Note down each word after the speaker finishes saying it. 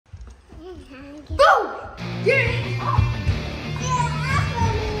Go! Get it!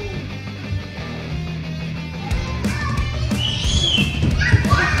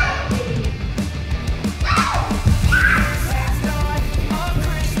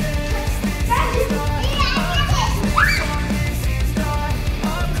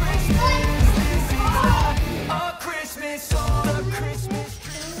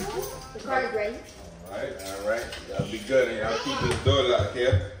 All right. Y'all be good and y'all keep this door locked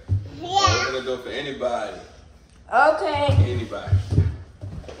here. Don't open the door for anybody. Okay. Anybody.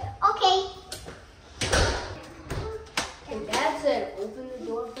 Okay. And Dad said open the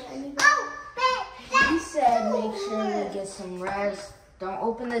door for anybody. He said make sure you get some rest. Don't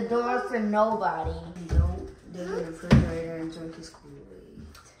open the door for nobody. Don't dig in the refrigerator and drink his Kool-Aid.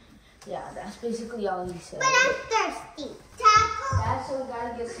 Yeah, that's basically all he said. But I'm thirsty. Taco. Dad said we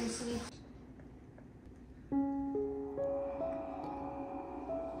gotta get some sleep.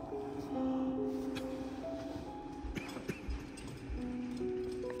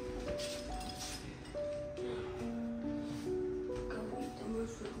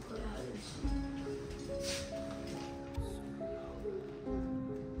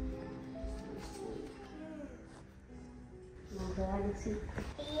 Galaxy.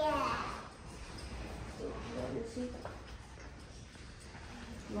 Yeah. Galaxy.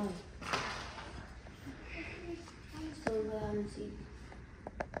 Come on. Still Galaxy.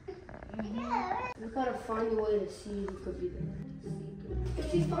 We gotta find a way to see who could be there. If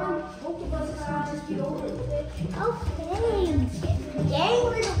we find both of us, I'll just get over it. Okay. Dang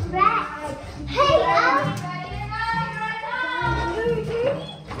little rat. Hey,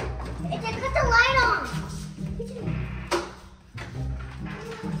 cut the light on.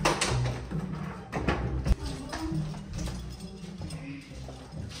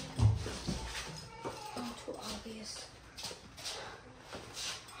 Too obvious.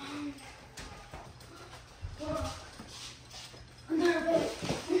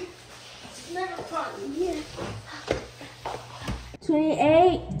 It's never fun. Yeah.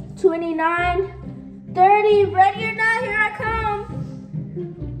 28, 29, 30. Ready or not, here I come.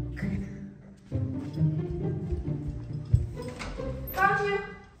 Found you.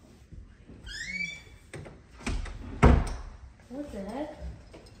 What the heck?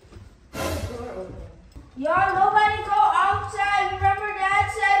 The door open. Y'all, nobody go outside. Remember Dad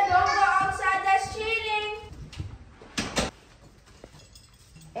said don't go outside. That's cheating.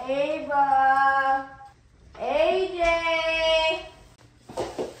 Ava. AJ.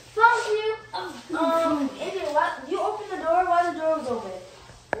 Found you. AJ, what? You opened the door while the door was open.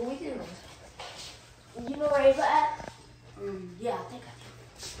 Well, we didn't. You know where Ava at? Yeah, I think I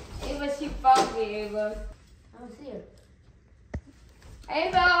do. Ava, she found me, Ava. I was here.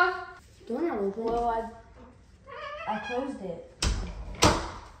 Ava. Door not open. Well, I closed it.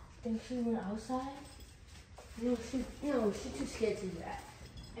 Think she went outside? No, she's too scared to do that.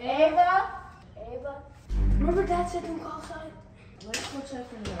 Ava? Ava? Remember Dad said don't go outside? Let's go check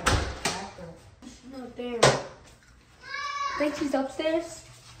in the bathroom. She's not there. Think she's upstairs?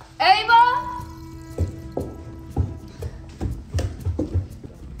 Ava?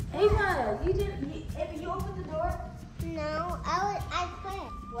 Ava, you opened the door? No, I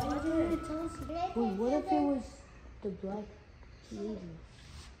couldn't. Why didn't you tell us? Well, what if it was the black lady?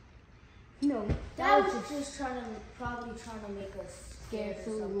 No, Dad was just probably trying to make us scared or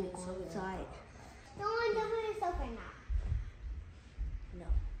something. So outside. No one does yourself or not. No.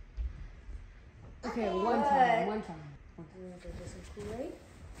 Okay, one time. Want to get some Kool-Aid?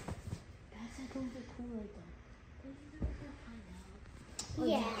 Dad said don't get Kool-Aid though.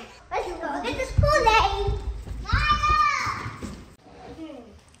 Yeah. Let's go get this Kool-Aid.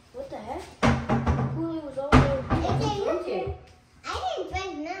 What the heck? Kool-Aid was over there. I didn't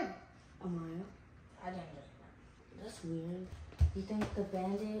drink none. Amaya? I didn't drink none. That's weird. You think the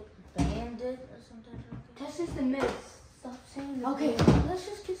bandit or something? That's just a mix. Stop saying that. Okay, let's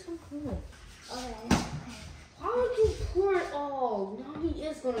just get some Kool-Aid. Okay. Why would you pour it all? Now he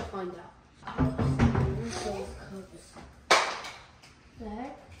is gonna find out. The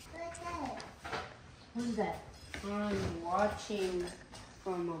heck? What is that? I'm watching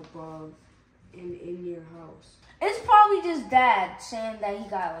from above and in your house. It's probably just Dad saying that he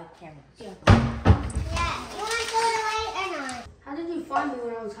got like cameras. Yeah. Yeah. You want to go to light or not? How did you find me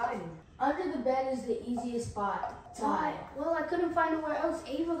when I was hiding? Under the bed is the easiest spot to hide. Well, I couldn't find nowhere else.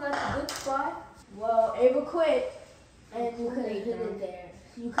 Ava got a good spot. Well, Ava quit, and you could have hid it there.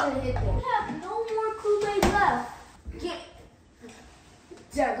 You could have hid there. We have no more Kool-Aid left. Can't.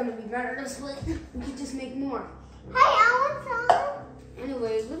 Dad gonna be mad at us, but we could just make more. Hey, I want some.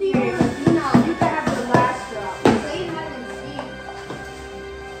 Anyways, what do you want to do now? You can have the last drop. Play hide and seek.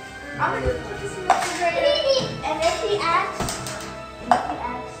 I'm gonna put this in the refrigerator. And if he asks,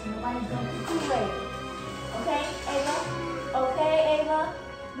 nobody's going to Kool-Aid. Okay, Ava? Okay, Ava?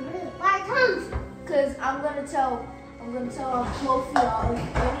 Why comes? Cause I'm gonna tell both of y'all. If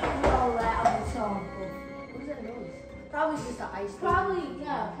any of y'all rat, I'm gonna tell them both. What is that noise? Probably just the ice. Probably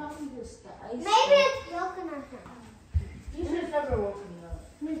just the ice. Maybe it's broken or something. You should have never woken me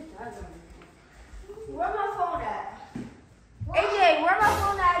up. Where my phone at? AJ, where my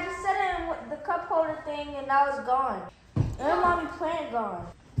phone at? I just set it in the cup holder thing and now it's gone. And mommy plant gone.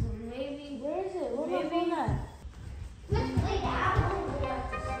 Maybe. Where is it? Where's my phone at? Let's play that.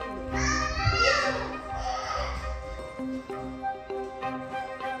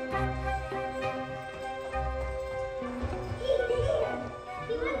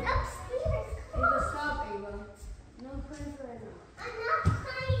 He went upstairs. Come on. Stop, Ava. No playing right now. I'm not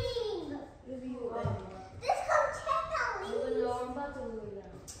playing. Maybe you will. Just come check out, No, please. I'm about to lay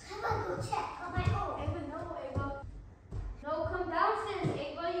down. I'm gonna go check on my own. Ava, no, Ava. No, come downstairs,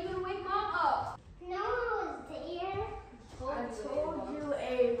 Ava. You're gonna wake mom up. No one was there. I told you,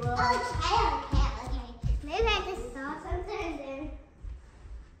 Ava. Okay. Maybe I just saw something there.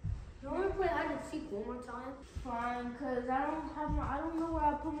 You want me to play hide and seek one more time? Fine, cause I don't know where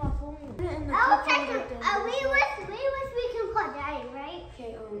I put my phone. I'll check it. We can put Daddy, right?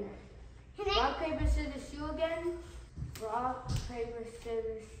 Okay, Can I? rock, paper, scissors, shoe again. Rock, paper,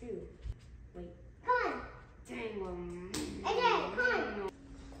 scissors, shoe. Wait. Come on. Dang, Okay, come on.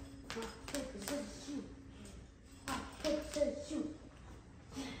 rock, paper, scissors, shoe. Rock, paper, scissors, shoe.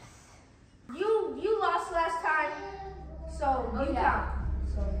 Yes. You lost last time, so you count.